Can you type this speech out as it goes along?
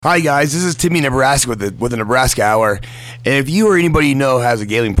Hi guys, this is Timmy Nebraska with the Nebraska Hour. And if you or anybody you know has a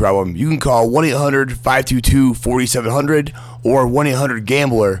gambling problem, you can call 1-800-522-4700 or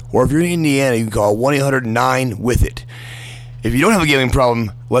 1-800-GAMBLER. Or if you're in Indiana, you can call 1-800-9-WITH-IT. If you don't have a gambling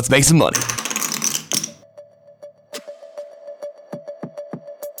problem, let's make some money.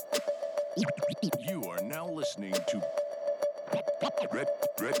 You are now listening to Bet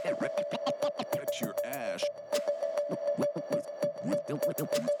Your Ass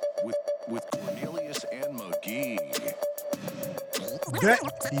with Cornelius and McGee. Bet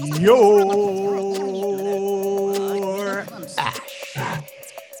your ash.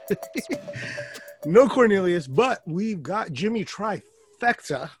 No Cornelius, but we've got Jimmy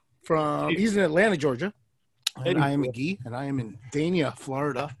Trifecta he's in Atlanta, Georgia. And I am McGee, and I am in Dania,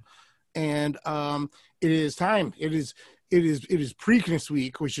 Florida. And it is time. It is Preakness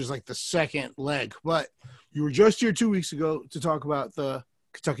week, which is like the second leg. But you were just here 2 weeks ago to talk about the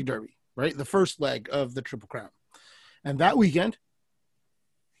Kentucky Derby, right? The first leg of the Triple Crown. And that weekend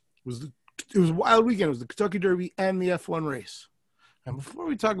was a wild weekend. It was the Kentucky Derby and the F1 race. And before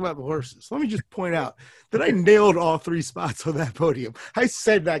we talk about the horses, let me just point out that I nailed all three spots on that podium. I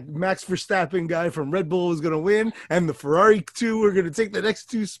said that Max Verstappen guy from Red Bull was going to win, and the Ferrari 2 were going to take the next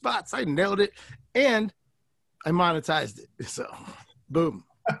two spots. I nailed it, and I monetized it. So, boom.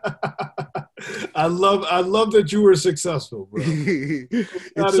 I love that you were successful, bro. It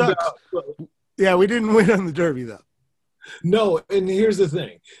sucks. Yeah, we didn't win on the Derby, though. No, and here's the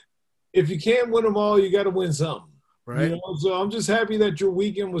thing. If you can't win them all, you got to win some. Right. You know, so I'm just happy that your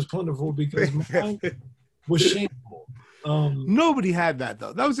weekend was plentiful because mine was shameful. Nobody had that,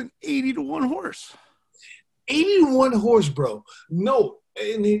 though. That was an 80-1 horse. 80-1 horse, bro. No,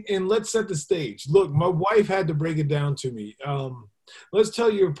 and let's set the stage. Look, my wife had to break it down to me. Let's tell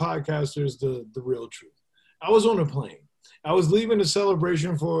your podcasters the real truth. I was on a plane. I was leaving a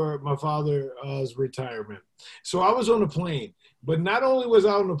celebration for my father's retirement. So I was on a plane. But not only was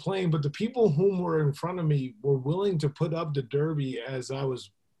I on the plane, but the people whom were in front of me were willing to put up the Derby as I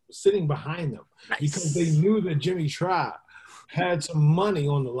was sitting behind them. Nice. Because they knew that Jimmy Tri had some money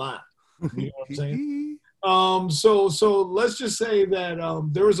on the line. You know what I'm saying? So let's just say that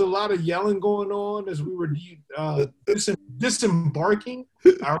there was a lot of yelling going on as we were disembarking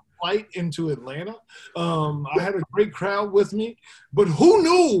our flight into Atlanta. I had a great crowd with me, but who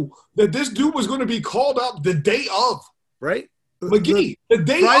knew that this dude was going to be called up the day of? Right? McGee, the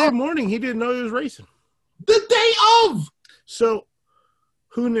day Friday of. morning, he didn't know he was racing. The day of. So,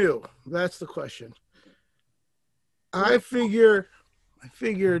 who knew? That's the question. I figured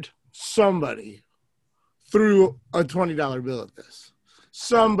somebody threw a $20 bill at this.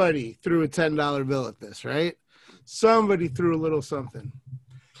 Somebody threw a $10 bill at this, right? Somebody threw a little something.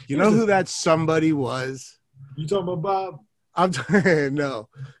 You know who that somebody was? You talking about Bob? No.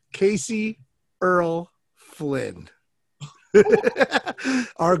 Casey Earl Flynn.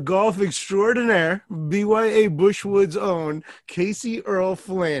 Our golf extraordinaire, BYA Bushwood's own Casey Earl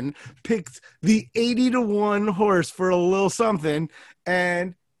Flynn picked the 80-1 horse for a little something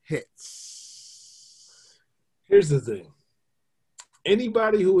and hits. Here's the thing.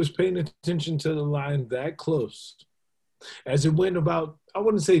 Anybody who was paying attention to the line that close, as it went about, I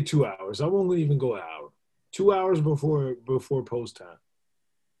wouldn't say 2 hours. I won't even go an hour. 2 hours before post time.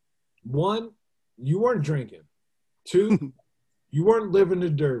 1, you weren't drinking. 2, you weren't living the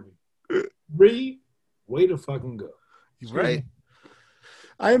Derby. 3, way to fucking go. Right.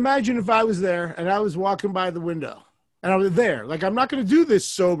 I imagine if I was there and I was walking by the window and I was there, like, I'm not going to do this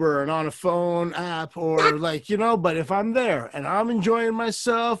sober and on a phone app or like, you know, but if I'm there and I'm enjoying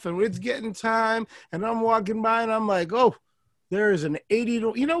myself and it's getting time and I'm walking by and I'm like, oh, there is an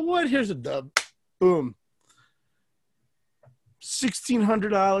 80, you know what? Here's a dub. Boom.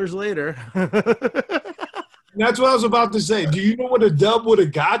 $1,600 later. That's what I was about to say. Do you know what a dub would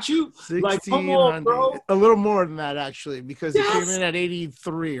have got you? Like, come on, bro. A little more than that, actually, because it came in at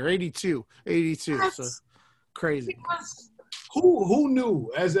 83 or 82. 82. Yes. So crazy. Yes. Who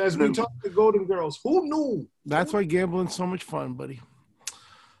knew? As we talk to Golden Girls, who knew? That's why gambling's so much fun, buddy.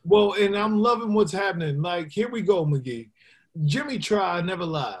 Well, and I'm loving what's happening. Like, here we go, McGee. Jimmy Tri never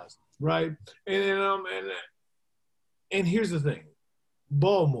lies, right? And here's the thing.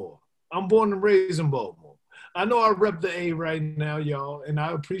 Baltimore. I'm born and raised in Baltimore. I know I rep the A right now, y'all, and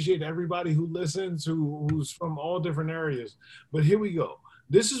I appreciate everybody who listens, who's from all different areas. But here we go.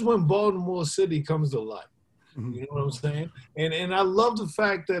 This is when Baltimore City comes to life. Mm-hmm. You know what I'm saying? And I love the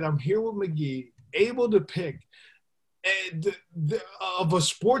fact that I'm here with McGee, able to pick of a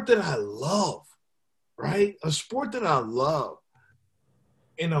sport that I love, right? A sport that I love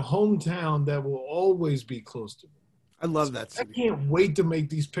in a hometown that will always be close to me. I love that I city. can't wait to make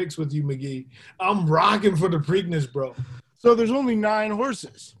these picks with you, McGee. I'm rocking for the Preakness, bro. So there's only 9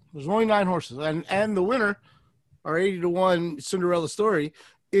 horses. There's only 9 horses. And the winner, our 80-1 Cinderella story,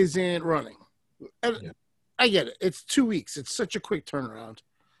 isn't running. And Yeah. I get it. It's 2 weeks. It's such a quick turnaround.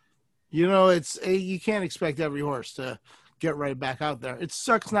 You know, you can't expect every horse to get right back out there. It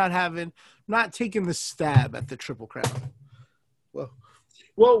sucks not taking the stab at the Triple Crown.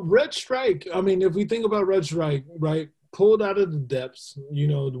 Well, Red Strike, I mean, if we think about Red Strike, right, pulled out of the depths,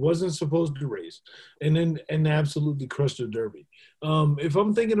 wasn't supposed to race, and absolutely crushed the Derby. If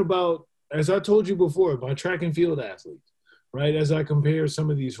I'm thinking about, as I told you before, my track and field athletes, right, as I compare some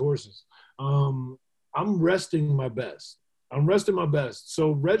of these horses, I'm resting my best.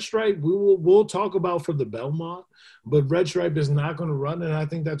 So Red Stripe, we'll talk about for the Belmont, but Red Stripe is not going to run, and I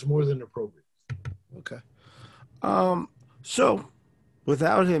think that's more than appropriate. Okay. So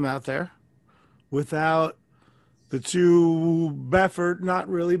without him out there, without the 2 Baffert, not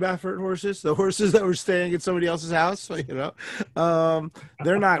really Baffert horses, the horses that were staying at somebody else's house, they're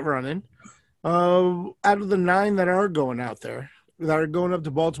not running. Out of the 9 that are going out there, that are going up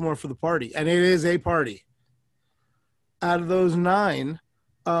to Baltimore for the party, and it is a party. Out of those 9,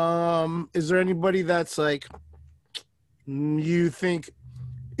 is there anybody that's like, you think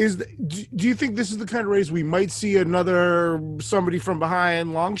do you think this is the kind of race we might see another somebody from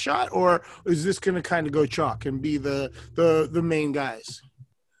behind long shot, or is this going to kind of go chalk and be the main guys?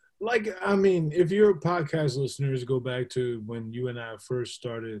 Like, I mean, if your podcast listeners go back to when you and I first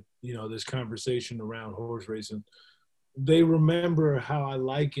started, this conversation around horse racing, they remember how I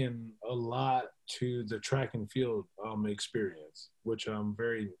liken a lot to the track and field experience, which I'm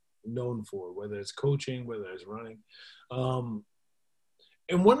very known for, whether it's coaching, whether it's running.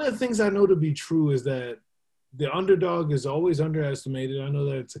 And one of the things I know to be true is that the underdog is always underestimated. I know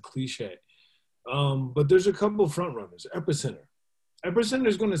that it's a cliche, but there's a couple of front runners. Epicenter. Epicenter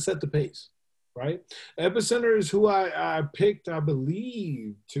is going to set the pace, right? Epicenter is who I picked, I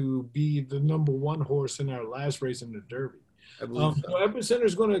believe, to be the number 1 horse in our last race in the Derby. I believe So Epicenter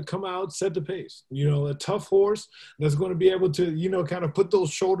is going to come out, set the pace. A tough horse that's going to be able to, kind of put those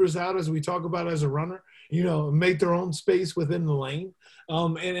shoulders out as we talk about as a runner, make their own space within the lane.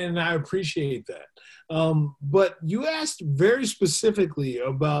 And I appreciate that. But you asked very specifically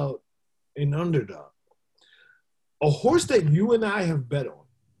about an underdog. A horse that you and I have bet on,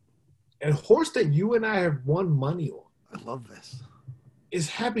 a horse that you and I have won money on. I love this. Is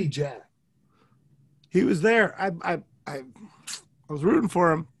Happy Jack. He was there. I was rooting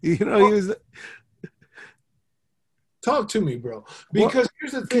for him. He was. Talk to me, bro. Because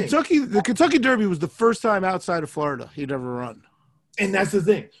here's the thing. The Kentucky Derby was the first time outside of Florida he'd ever run. And that's the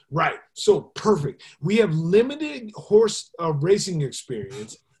thing. Right. So perfect. We have limited horse racing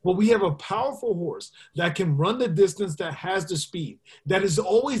experience, but we have a powerful horse that can run the distance, that has the speed, that is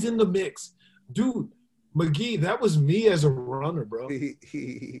always in the mix. Dude, McGee, that was me as a runner, bro.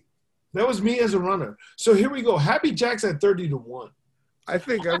 That was me as a runner. So here we go. Happy Jack's at 30-1. I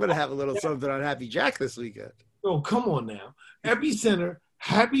think I'm going to have a little something on Happy Jack this weekend. Oh, come on now. Epicenter,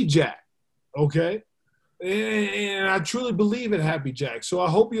 Happy Jack. Okay? And I truly believe in Happy Jack. So I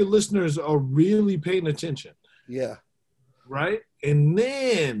hope your listeners are really paying attention. Yeah. Right? And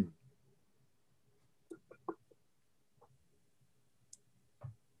then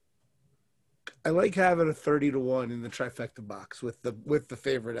I like having a 30-1 in the trifecta box with the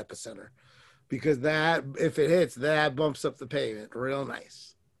favorite Epicenter, because that, if it hits, that bumps up the payment real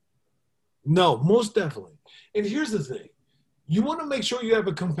nice. No, most definitely. And here's the thing. You want to make sure you have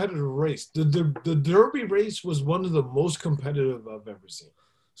a competitive race. The Derby race was one of the most competitive I've ever seen.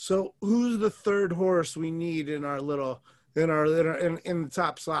 So who's the third horse we need in the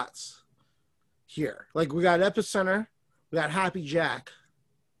top slots here? Like, we got Epicenter, we got Happy Jack.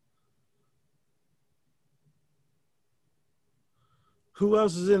 Who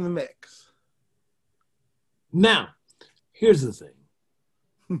else is in the mix? Now, here's the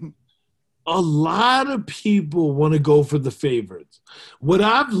thing. A lot of people want to go for the favorites. What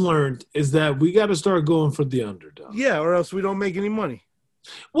I've learned is that we got to start going for the underdog. Yeah, or else we don't make any money.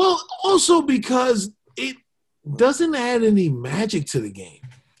 Well, also because it doesn't add any magic to the game.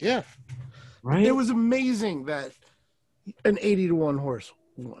 Yeah. Right? It was amazing that an 80-1 horse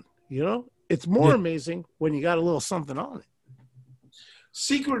won. It's more amazing when you got a little something on it.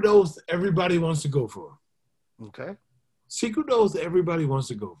 Secret Oath, everybody wants to go for. Okay. Secret Oath, everybody wants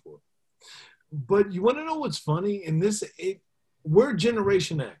to go for. But you want to know what's funny? We're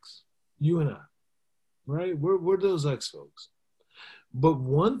Generation X, you and I, right? We're those X folks. But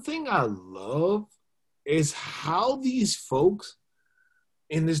one thing I love is how these folks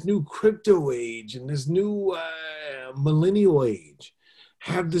in this new crypto age and this new millennial age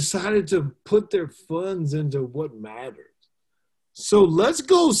have decided to put their funds into what matters. So let's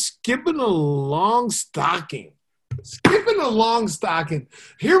go skipping along stocking.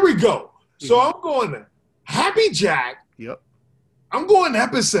 Here we go. So I'm going to Happy Jack. Yep. I'm going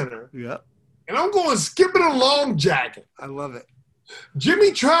Epicenter. Yep. And I'm going skipping along jacket. I love it.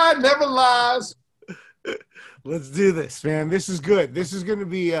 Jimmy tried, never lies. Let's do this, man. This is good. This is going to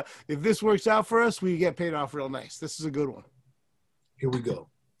be, if this works out for us, we get paid off real nice. This is a good one. Here we go.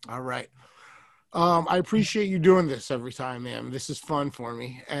 All right. I appreciate you doing this every time, man. This is fun for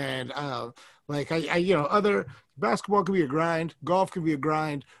me. And like I other basketball can be a grind. Golf can be a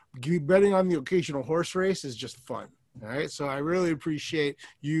grind. Betting on the occasional horse race is just fun. All right. So I really appreciate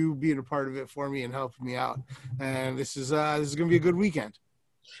you being a part of it for me and helping me out. And this is going to be a good weekend.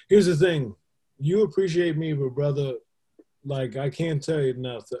 Here's the thing. You appreciate me, but brother, like I can't tell you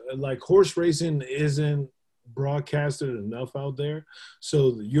enough. Like horse racing isn't broadcasted enough out there.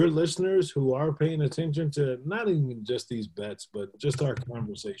 So your listeners who are paying attention to not even just these bets, but just our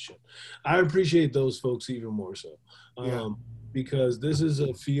conversation, I appreciate those folks even more so. Because this is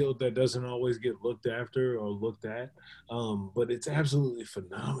a field that doesn't always get looked after or looked at, but it's absolutely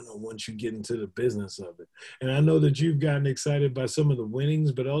phenomenal once you get into the business of it. And I know that you've gotten excited by some of the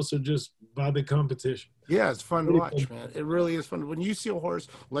winnings, but also just by the competition. Yeah, it's fun to watch, man. It really is fun. When you see a horse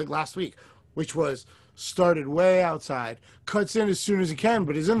like last week, which was started way outside, cuts in as soon as he can,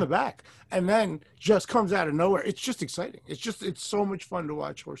 but is in the back, and then just comes out of nowhere. It's just exciting. It's so much fun to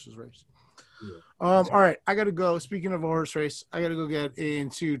watch horses race. Yeah. All right, I got to go. Speaking of a horse race, I got to go get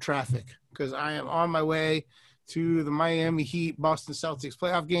into traffic because I am on my way to the Miami Heat Boston Celtics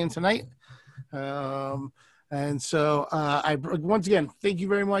playoff game tonight. And so I once again, thank you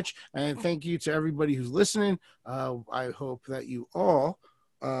very much. And thank you to everybody who's listening. I hope that you all,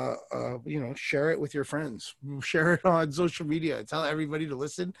 share it with your friends, share it on social media, tell everybody to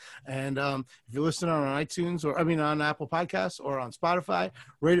listen. And if you're listening on iTunes on Apple Podcasts or on Spotify,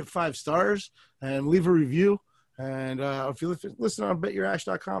 rate it 5 stars and leave a review. And if you listen on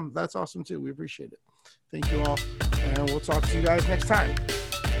betyourash.com, that's awesome too. We appreciate it. Thank you all. And we'll talk to you guys next time.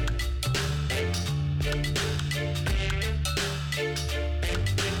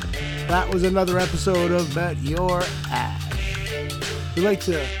 That was another episode of Bet Your Ash. We'd like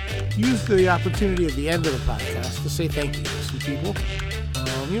to use the opportunity at the end of the podcast to say thank you to some people.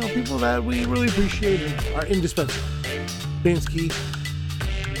 People that we really appreciate and are indispensable. Binsky,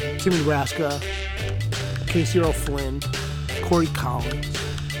 Timmy Nebraska, Casey Earl Flynn, Corey Collins,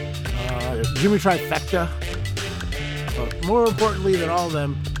 Jimmy Trifecta. But more importantly than all of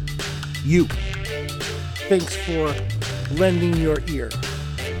them, you. Thanks for lending your ear.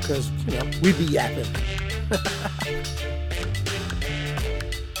 Because, we be yapping.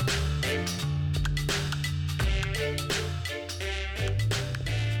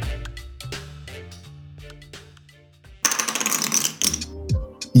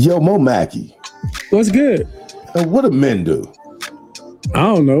 Yo, Mo Mackey. What's good? What do men do? I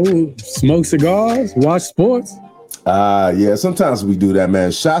don't know. Smoke cigars, watch sports. Yeah, sometimes we do that,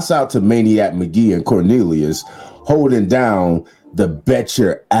 man. Shouts out to Maniac McGee and Cornelius holding down the Bet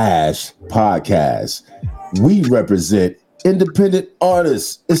Your Ash podcast. We represent independent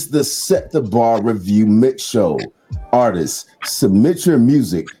artists. It's the Set the Bar Review Mix Show. Artists, submit your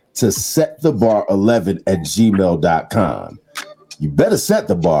music to setthebar11@gmail.com. You better set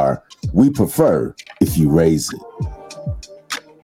the bar. We prefer if you raise it.